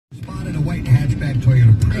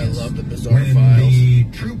this. love the bizarre When files. the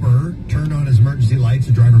trooper turned on his emergency lights,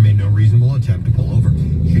 the driver made no reasonable attempt to pull over.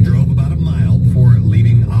 She drove about a mile before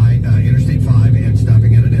leaving Interstate 5 and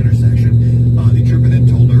stopping at an intersection. The trooper then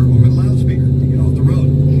told her over the loudspeaker to get off the road.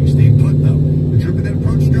 She stayed put, though. The trooper then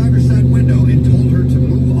approached the driver's side window and told her to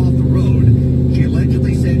move off the road. She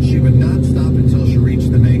allegedly said she would not stop until she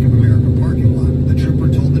reached the Bank of America parking lot. The trooper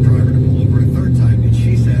told the driver to pull over a third time, and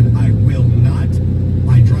she said, "I will not.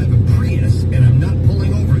 I drive a Prius, and I'm not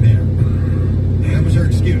pulling over there." That was her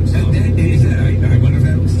excuse. I wonder if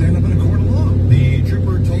that would stand up in a court of law. The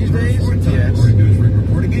trooper told her a fourth time, according to his written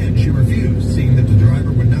report. Again, she refused, seeing that the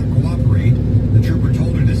driver would not cooperate. The trooper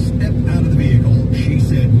told her to step out of the vehicle. She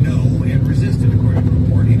said no and resisted, according to the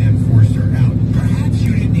report. He then forced her out. Perhaps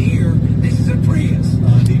you didn't hear, this is a Prius.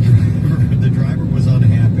 The driver was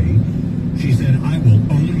unhappy. She said, "I will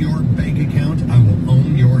own your bank account. I will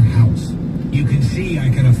own your house." You can see I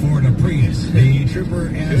can afford a Prius. The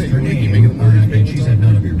trooper asked her name, making the mortgage and she payments said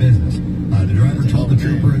none of your business. The driver told the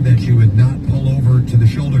trooper that she would not pull over to the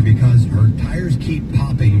shoulder because her tires keep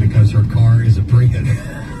popping because her car is a Prius.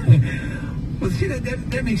 Well, see,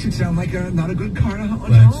 that makes it sound like not a good car to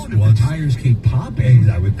own. Well, tires keep popping.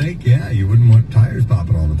 I would think, yeah, you wouldn't want tires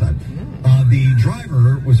popping all the time. The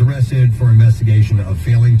driver was arrested for investigation of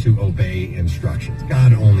failing to obey instructions.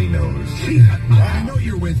 God only knows. See, I know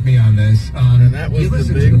you're with me on this. And that was you the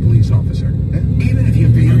listen big- to the police officer. Even if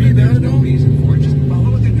you feel that there's no reason for it, just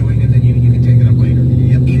follow what they're doing, and then you can take it up later.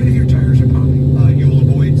 Yep. Even if your tires are popping. You will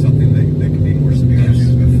avoid something that could be more severe.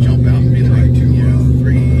 Yes. Jump out and be try like, to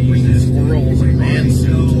three resist. squirrels in a man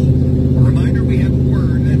So, suit. a reminder, we have a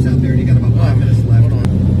word that's out there, and you got about 5 minutes left. Hold on.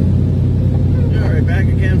 All right, back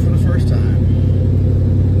again for the first time.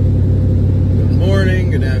 Good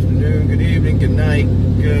morning, good afternoon, good evening, good night,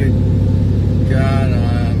 good God,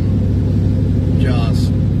 I'm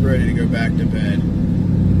just ready to go back to bed.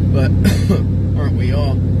 But aren't we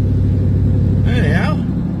all? Anyhow,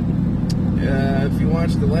 if you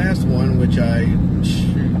watched the last one, which I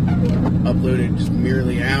uploaded just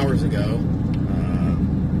merely hours ago,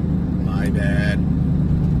 my bad.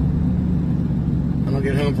 I don't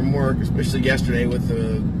get home from work, especially yesterday with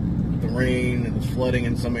the rain and the flooding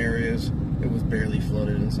in some areas. It was barely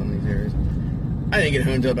flooded in some of these areas. I didn't get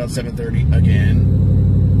home until about 7:30 again.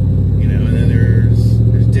 You know, and then there's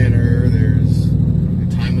dinner, there's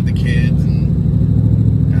time with the kids, and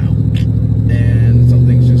and some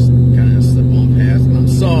things just kind of slip on past, and I'm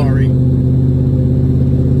sorry.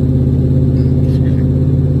 Excuse me.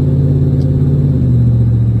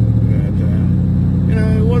 But you know,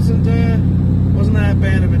 it wasn't that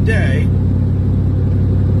bad of a day.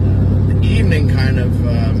 The evening kind of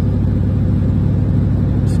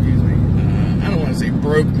I don't want to say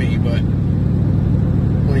broke me, but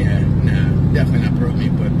well, yeah, no, definitely not broke me.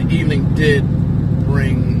 But the evening did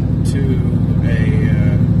bring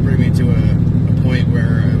me to a point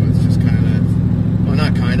where I was just kind of, well,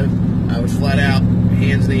 not kind of, I was flat out,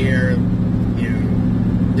 hands in the air, you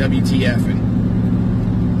know, WTFing.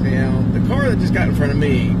 You know, the car that just got in front of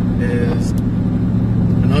me is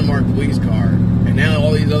an unmarked police car, and now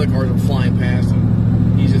all these other cars are flying past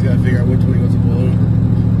him. He's just got to figure out which one he wants to pull over.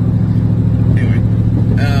 Anyway,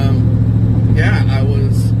 yeah, I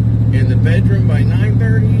was in the bedroom by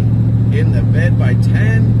 9:30, in the bed by 10,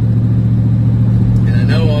 and I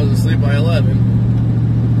know I was asleep by 11.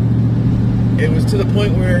 It was to the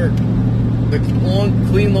point where the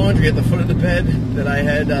clean laundry at the foot of the bed that I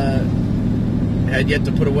had yet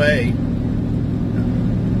to put away,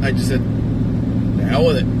 I just said, the hell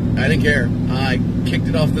with it. I didn't care. I kicked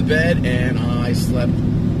it off the bed and I slept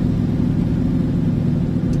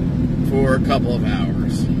for a couple of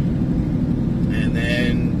hours. And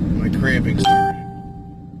then my cramping started.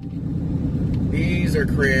 These are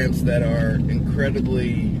cramps that are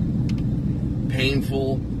incredibly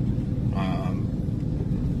painful.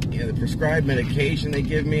 You know, the prescribed medication they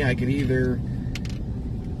give me, I could either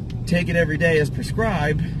take it every day as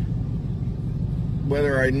prescribed,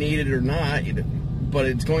 whether I need it or not, but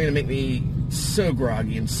it's going to make me so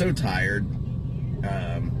groggy and so tired.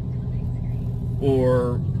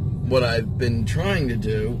 Or what I've been trying to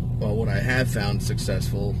do, well, what I have found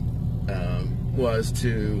successful, was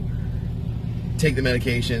to take the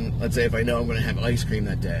medication. Let's say if I know I'm going to have ice cream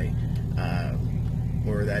that day,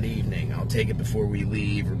 or that evening, I'll take it before we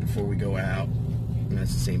leave or before we go out. And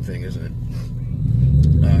that's the same thing, isn't it?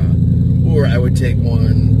 Or I would take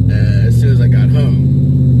one as soon as I got home.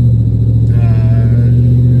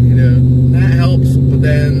 You know, that helps, but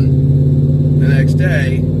then the next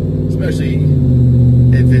day, especially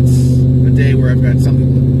if it's a day where I've got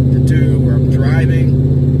something to do, where I'm driving,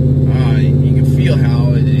 you can feel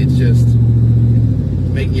how it's just,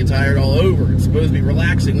 making you tired all over. It's supposed to be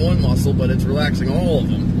relaxing one muscle, but it's relaxing all of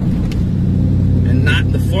them. And not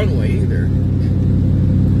in the fun way either.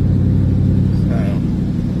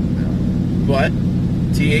 But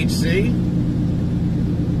THC,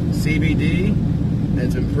 CBD,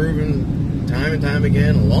 it's been proven time and time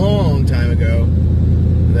again, a long time ago,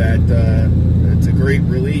 that it's a great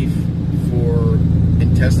relief for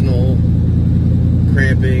intestinal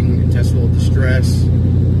cramping, intestinal distress. So,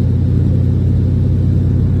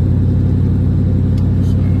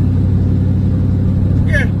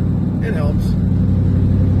 yeah, it helps.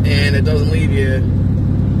 And it doesn't leave you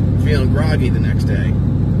feeling groggy the next day.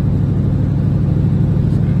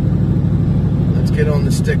 Get on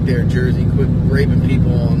the stick there, Jersey. Quit raping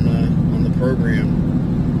people on the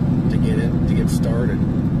program to get started.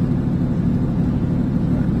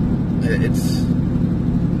 It's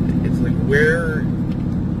like where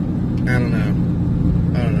I don't know.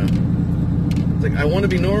 It's like I want to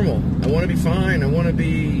be normal. I want to be fine. I want to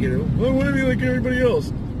be I want to be like everybody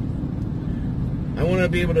else. I want to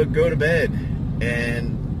be able to go to bed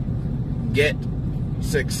and get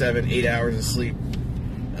 6, 7, 8 hours of sleep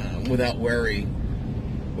without worry.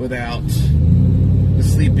 Without the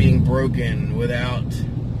sleep being broken, without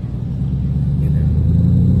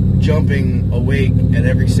jumping awake at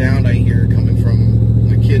every sound I hear coming from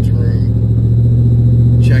my kid's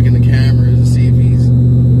room, checking the cameras to see if he's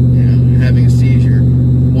having a seizure,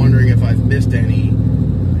 wondering if I've missed any,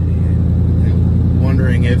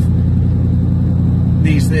 wondering if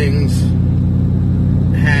these things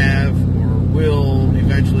have or will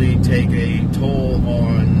eventually take a toll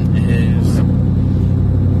on his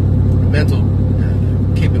mental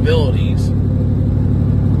capabilities.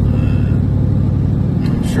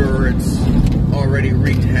 I'm sure it's already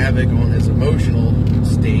wreaked havoc on his emotional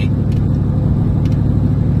state.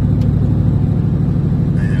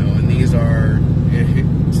 I know, and these are,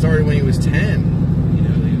 it started when he was 10. It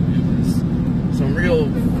was some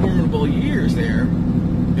real formidable years there.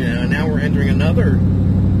 Now we're entering another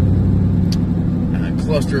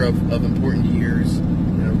cluster of important years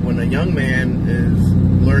when a young man is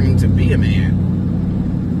learning to be a man.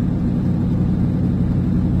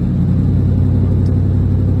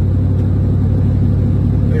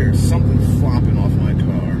 There's something flopping off my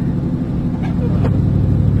car.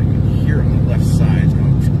 I can hear it on the left side. It's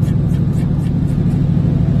going.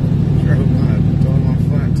 Sure hope not. It's on my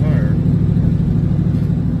flat tire.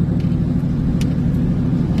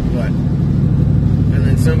 But, and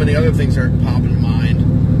then so many other things start popping to mind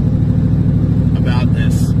about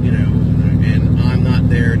this, and I'm not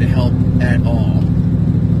there to help at all.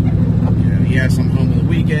 Yes, I'm home on the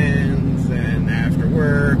weekends and after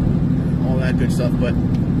work, all that good stuff, but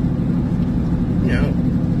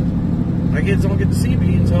my kids don't get to see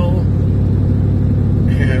me until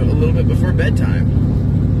a little bit before bedtime.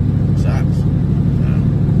 Sucks.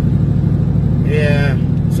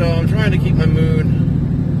 So I'm trying to keep my mood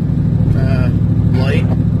light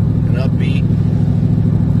and upbeat.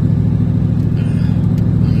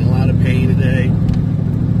 Pain today.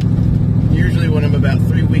 Usually when I'm about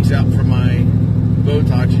 3 weeks out from my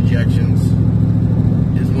Botox injections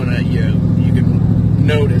is when you can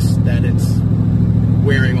notice that it's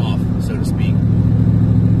wearing off, so to speak.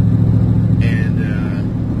 And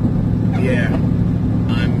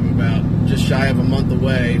I'm about just shy of a month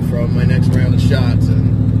away from my next round of shots,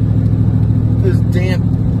 and this damp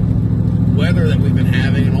weather that we've been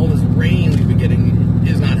having and all this rain we've been getting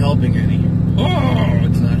is not helping any. Oh,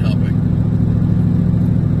 it's not helping.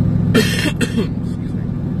 Excuse me.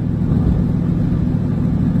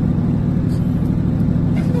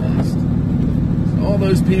 All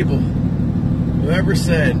those people who ever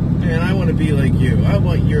said, man, I want to be like you. I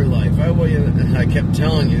want your life. I want you. And I kept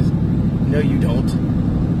telling you, no, you don't.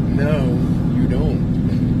 No, you don't.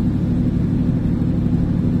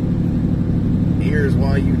 Here's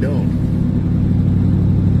why you don't.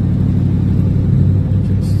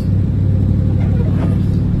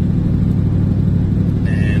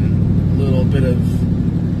 Bit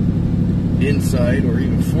of insight or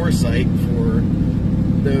even foresight for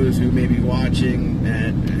those who may be watching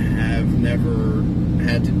and have never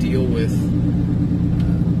had to deal with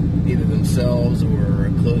either themselves or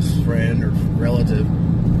a close friend or relative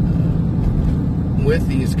with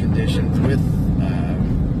these conditions. With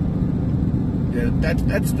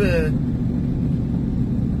that's the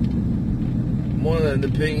one of the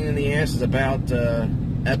pain in the ass is about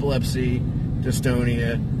epilepsy,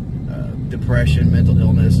 dystonia, depression, mental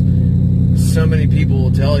illness. So many people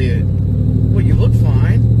will tell you, well, you look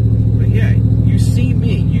fine, but yeah, you see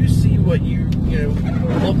me, you see what you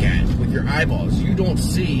look at with your eyeballs. You don't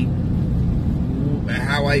see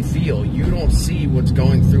how I feel. You don't see what's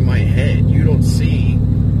going through my head. You don't see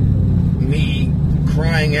me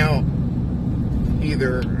crying out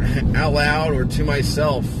either out loud or to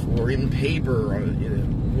myself or in paper or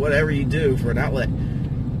whatever you do for an outlet,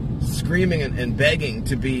 screaming and begging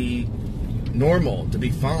to be normal, to be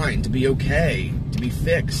fine, to be okay, to be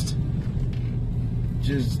fixed.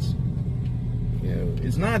 Just,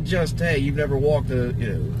 it's not just, hey, you've never walked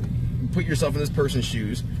put yourself in this person's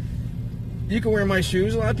shoes. You can wear my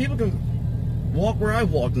shoes. A lot of people can walk where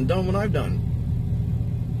I've walked and done what I've done.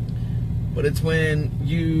 But it's when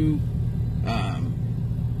you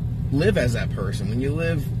live as that person, when you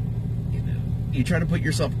live, you try to put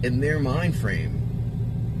yourself in their mind frame,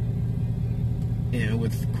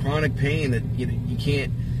 with chronic pain that you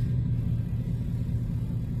can't.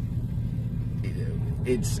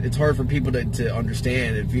 It's hard for people to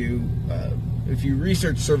understand. If you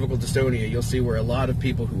research cervical dystonia, you'll see where a lot of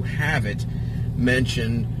people who have it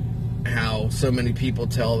mention how so many people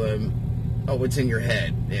tell them, "Oh, it's in your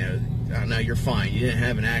head. No, you're fine. You didn't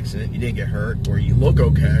have an accident. You didn't get hurt, or you look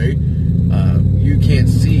okay. You can't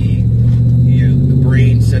see, the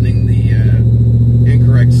brain sending the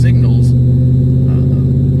incorrect signals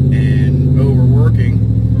and overworking,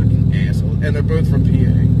 fucking asshole." And they're both from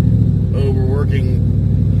PA.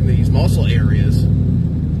 Overworking these muscle areas.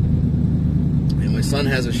 And my son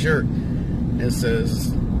has a shirt that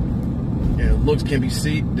says, "Looks can be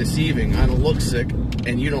deceiving. I don't look sick,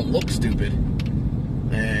 and you don't look stupid."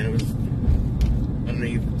 And it was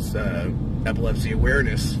underneath this epilepsy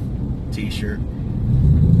awareness T-shirt.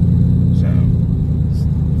 So,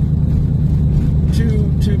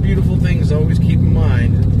 two beautiful things to always keep in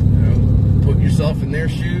mind. Put yourself in their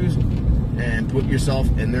shoes and put yourself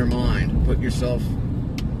in their mind. Put yourself,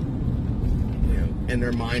 in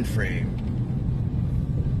their mind frame.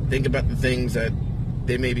 Think about the things that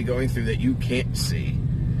they may be going through that you can't see.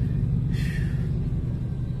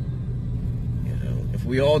 If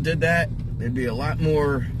we all did that, there'd be a lot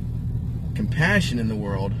more compassion in the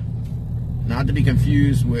world. Not to be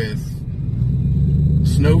confused with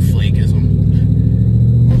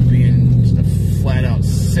snowflakeism or being just a flat out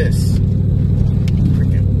cis.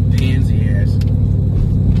 Freaking pansy ass.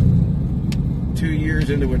 2 years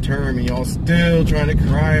into a term and y'all still trying to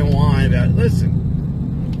cry and whine about it. Listen,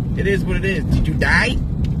 it is what it is. Did you die?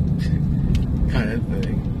 Kind of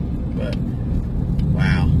thing. But,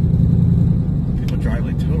 wow. People drive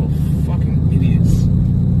like total fucking idiots.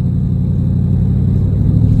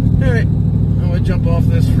 Alright, I'm going to jump off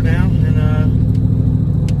this for now, and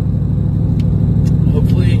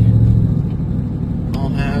hopefully I'll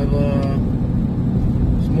have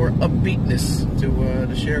some more upbeatness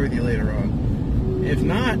to share with you later on. If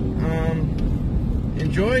not,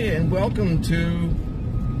 enjoy and welcome to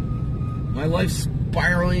my life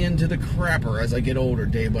spiraling into the crapper as I get older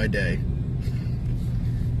day by day.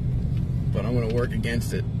 But I'm going to work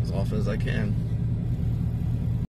against it as often as I can.